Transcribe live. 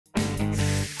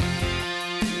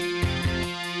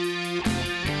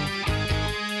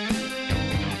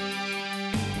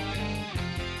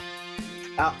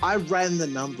I ran the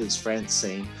numbers,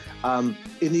 Francine. In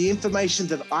the information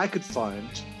that I could find,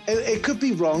 and it could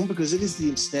be wrong because it is the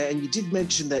internet, and you did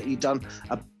mention that you've done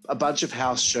a bunch of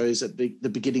house shows at the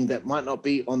beginning that might not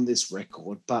be on this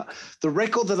record, but the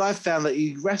record that I found that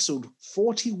you wrestled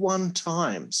 41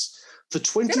 times for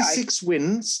 26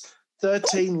 wins,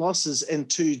 13 losses and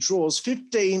 2 draws,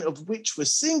 15 of which were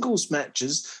singles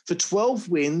matches for 12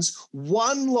 wins,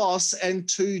 1 loss and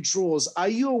 2 draws. Are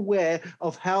you aware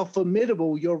of how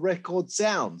formidable your record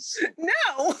sounds? No,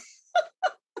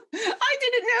 I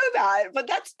didn't know that, but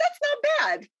that's not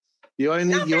bad. You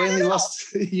only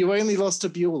lost to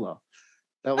Beulah.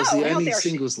 That was the only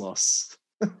singles loss.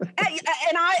 and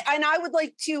I would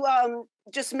like to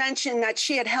just mention that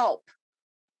she had help.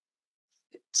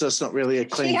 So it's not really a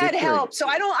clean victory. She had victory. help, so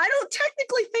I don't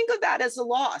technically think of that as a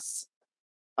loss.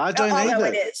 I don't either. Although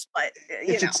it is, but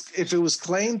if it was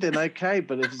clean, then okay.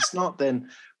 But if it's not, then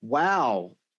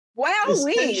wow. Wow,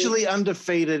 essentially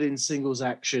undefeated in singles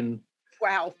action.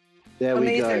 Wow. There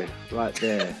Amazing. we go, right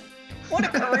there. What a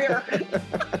career.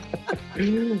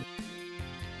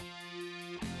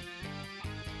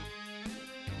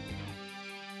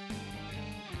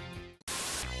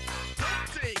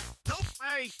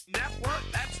 Network,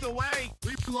 that's the way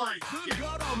we play. Good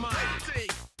God Almighty.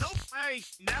 Don't pay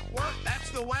network,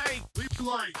 that's the way we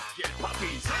play. Get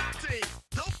puppies.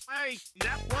 Don't pay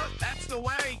network, that's the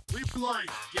way we play.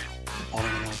 Get. The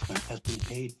following announcement has been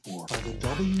paid for by the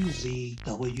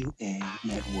WZWA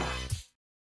Network.